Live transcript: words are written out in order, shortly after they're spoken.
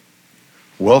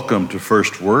Welcome to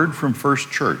First Word from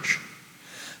First Church.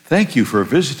 Thank you for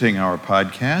visiting our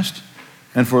podcast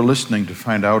and for listening to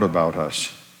find out about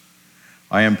us.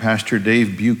 I am Pastor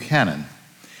Dave Buchanan,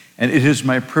 and it is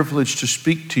my privilege to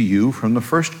speak to you from the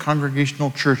First Congregational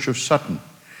Church of Sutton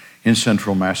in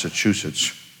central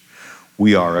Massachusetts.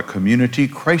 We are a community,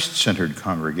 Christ-centered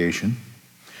congregation.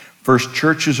 First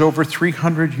Church is over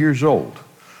 300 years old,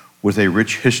 with a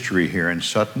rich history here in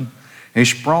Sutton, a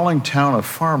sprawling town of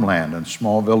farmland and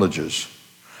small villages.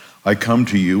 I come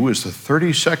to you as the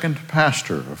 32nd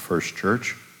pastor of First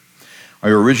Church. I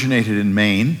originated in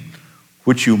Maine,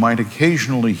 which you might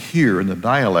occasionally hear in the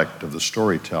dialect of the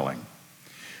storytelling.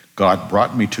 God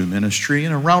brought me to ministry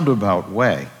in a roundabout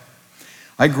way.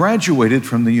 I graduated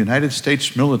from the United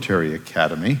States Military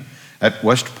Academy at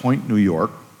West Point, New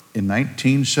York in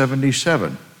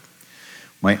 1977.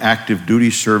 My active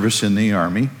duty service in the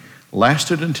Army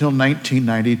lasted until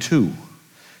 1992,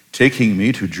 taking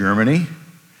me to Germany,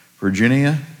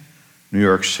 Virginia, New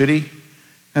York City,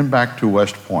 and back to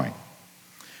West Point.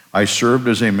 I served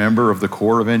as a member of the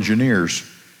Corps of Engineers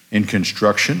in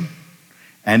construction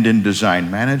and in design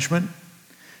management,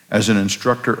 as an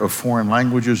instructor of foreign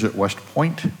languages at West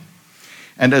Point,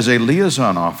 and as a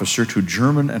liaison officer to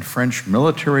German and French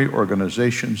military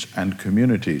organizations and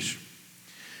communities.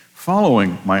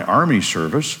 Following my Army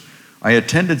service, I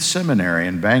attended seminary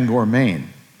in Bangor, Maine,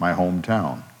 my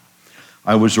hometown.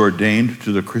 I was ordained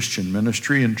to the Christian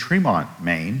ministry in Tremont,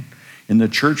 Maine, in the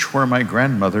church where my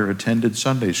grandmother attended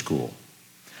Sunday school.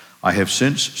 I have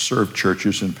since served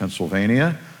churches in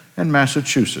Pennsylvania and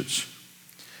Massachusetts.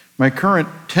 My current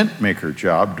tent maker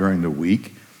job during the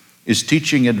week is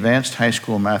teaching advanced high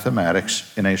school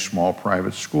mathematics in a small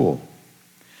private school.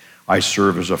 I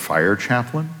serve as a fire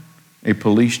chaplain, a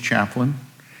police chaplain,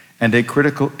 and a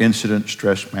critical incident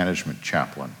stress management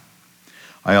chaplain.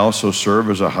 I also serve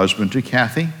as a husband to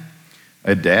Kathy,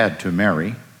 a dad to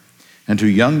Mary, and to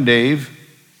young Dave,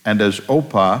 and as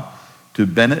Opa to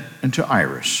Bennett and to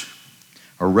Iris.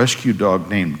 A rescue dog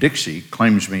named Dixie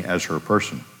claims me as her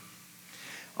person.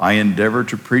 I endeavor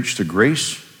to preach the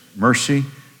grace, mercy,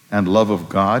 and love of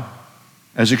God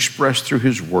as expressed through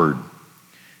His Word,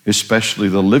 especially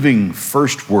the living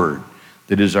first Word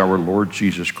that is our Lord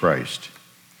Jesus Christ.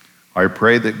 I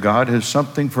pray that God has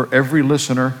something for every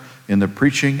listener in the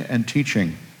preaching and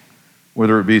teaching,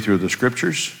 whether it be through the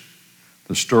scriptures,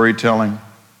 the storytelling,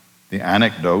 the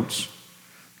anecdotes,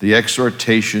 the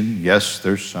exhortation, yes,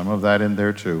 there's some of that in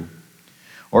there too,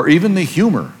 or even the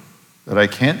humor that I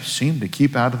can't seem to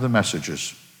keep out of the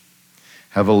messages.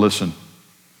 Have a listen.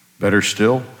 Better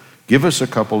still, give us a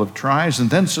couple of tries and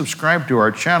then subscribe to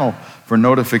our channel for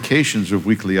notifications of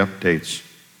weekly updates.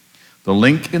 The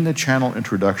link in the channel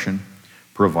introduction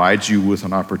provides you with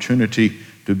an opportunity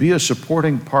to be a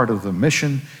supporting part of the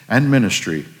mission and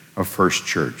ministry of First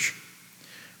Church.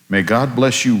 May God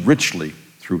bless you richly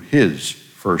through His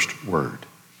first word.